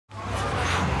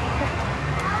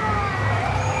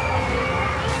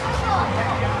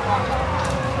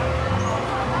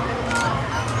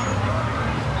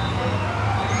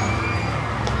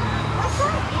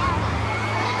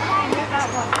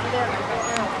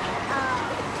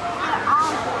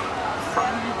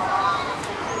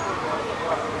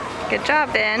Good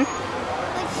job, Ben. But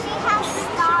she has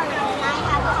stars and I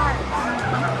have hearts.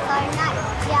 So I'm not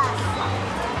just.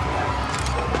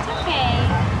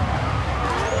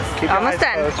 Keep your Almost eyes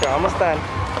done. closed. You're almost done.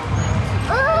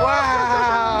 Ooh.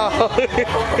 Wow!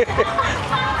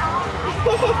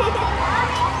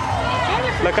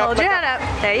 Look up. Hold your head up.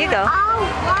 There you go. All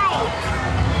white.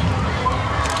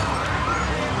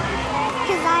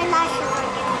 His eyelashes are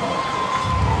getting.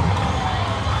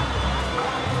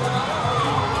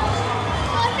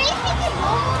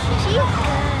 She's good.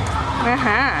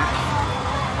 Uh-huh.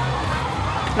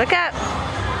 Look up.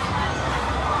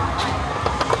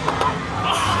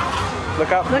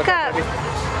 Look up. Look up. Baby.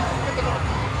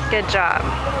 Good job.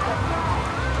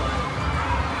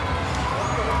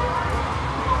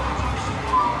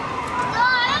 No,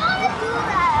 I don't want to do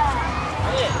that.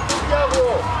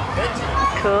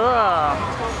 Cool.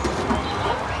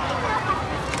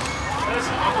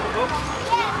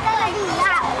 Yeah, I'm gonna do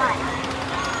that one.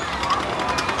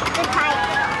 The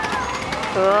tiger.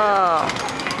 Cool.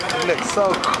 It looks so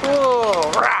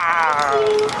cool. Rawr.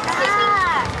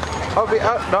 Oh,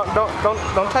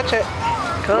 don't touch it.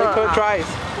 Cool. Wait till it dries.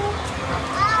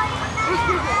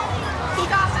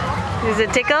 Does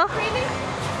it tickle?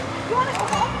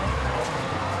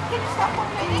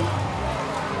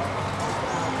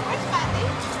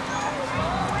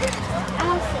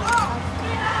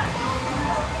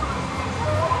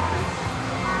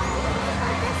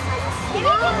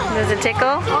 Does it tickle?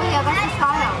 Oh yeah, that's his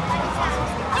style.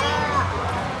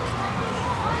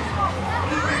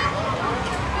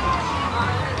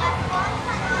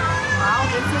 Wow,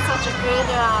 this is such a good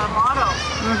model.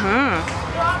 Mm-hmm.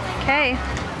 Okay.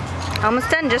 Almost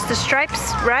done. Just the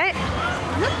stripes, right?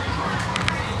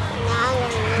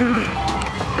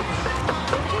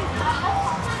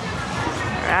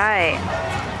 Right.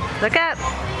 Look up.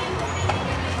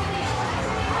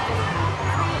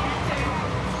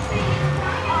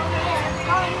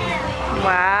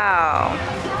 Wow.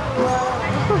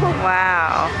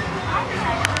 Wow.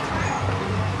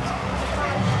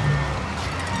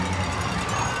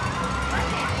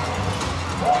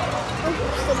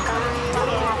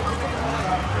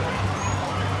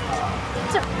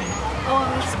 Oh,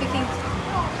 I'm speaking.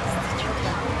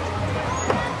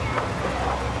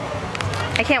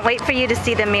 I can't wait for you to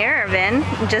see the mirror, Vin.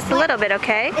 Just a little bit,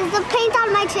 okay? Is the paint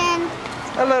on my chin?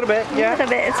 A little bit, A yeah. little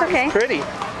bit. It's okay. Pretty.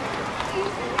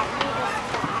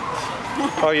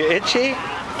 Oh, you're itchy? You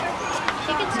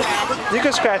can scratch. You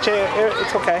can scratch it.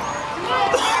 It's okay.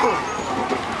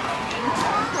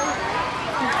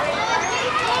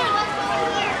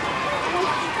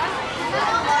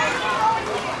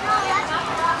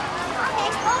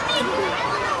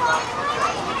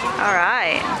 All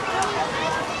right.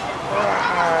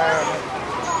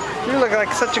 You look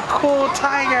like such a cool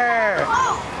tiger.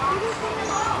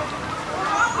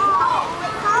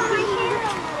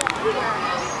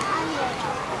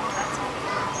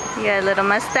 You got a little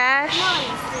mustache.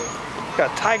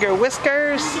 Got tiger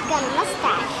whiskers. She got a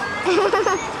mustache. No,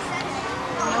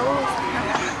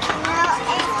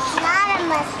 it's not a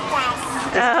mustache.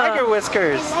 It's tiger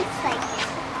whiskers. It looks like it.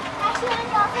 Actually, want to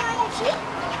draw on your cheek?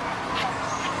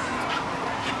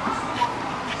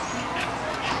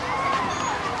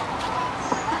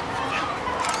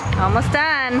 Almost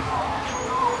done.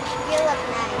 You look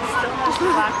nice.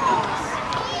 Black nose.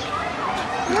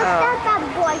 Look at that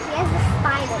boy. He has a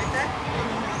spider.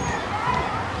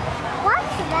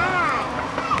 What's that?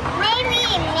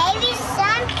 Maybe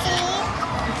something.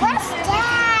 What's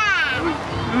that?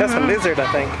 That's a lizard, I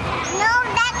think. No,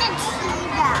 that's a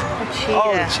cheetah. A cheetah.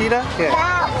 Oh, the cheetah? Yeah.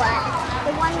 That one.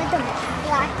 The one with the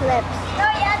black lips. Oh,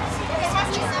 yeah.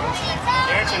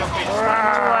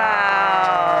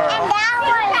 Wow. And that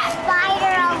one,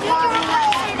 spider along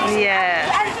with.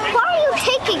 Yes. Why are you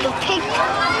taking a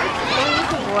picture?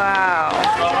 Wow. So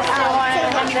I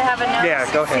want to have a nose. Yeah,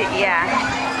 go ahead. Yeah.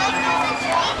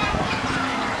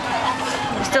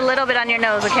 Just a little bit on your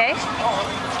nose, okay?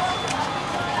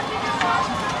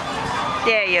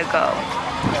 There you go.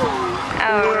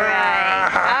 All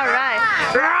right. All right.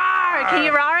 Roar! Can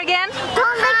you roar again?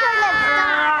 Don't lick your lips.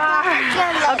 Don't lick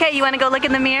your lips. Okay, you want to go look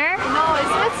in the mirror? No, it's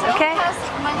Okay. because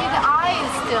I need the eyes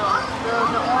still.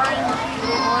 The orange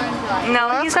eye. No,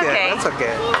 That's he's good. okay. That's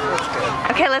okay. That's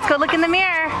good. Okay, let's go look in the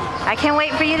mirror. I can't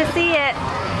wait for you to see it.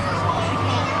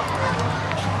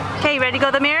 Okay, you ready to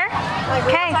go to the mirror? Like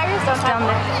real Okay. tigers don't Down have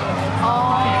there.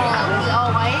 Oh, is it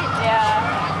all white?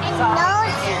 Yeah. And Soft.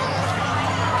 nose.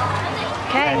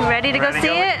 Okay, you ready to go Ready see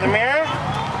to look it? in the mirror?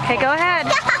 Okay, go ahead.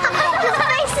 His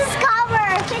face is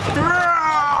covered.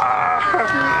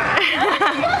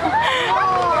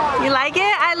 You like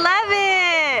it? I love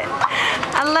it.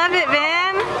 I love it,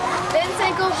 Vin.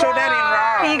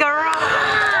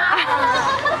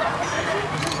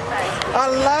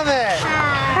 love it.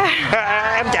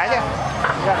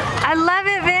 I love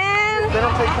it, Vin. They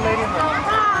don't take Canadian ones.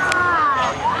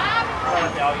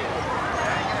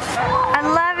 I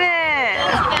love it.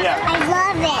 Yeah. I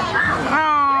love it.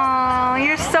 Oh,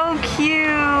 you're so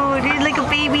cute. You're like a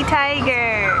baby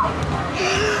tiger.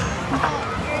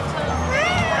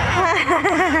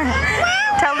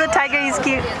 Tell the tiger he's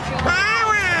cute.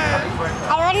 Mama,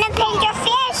 I want to paint your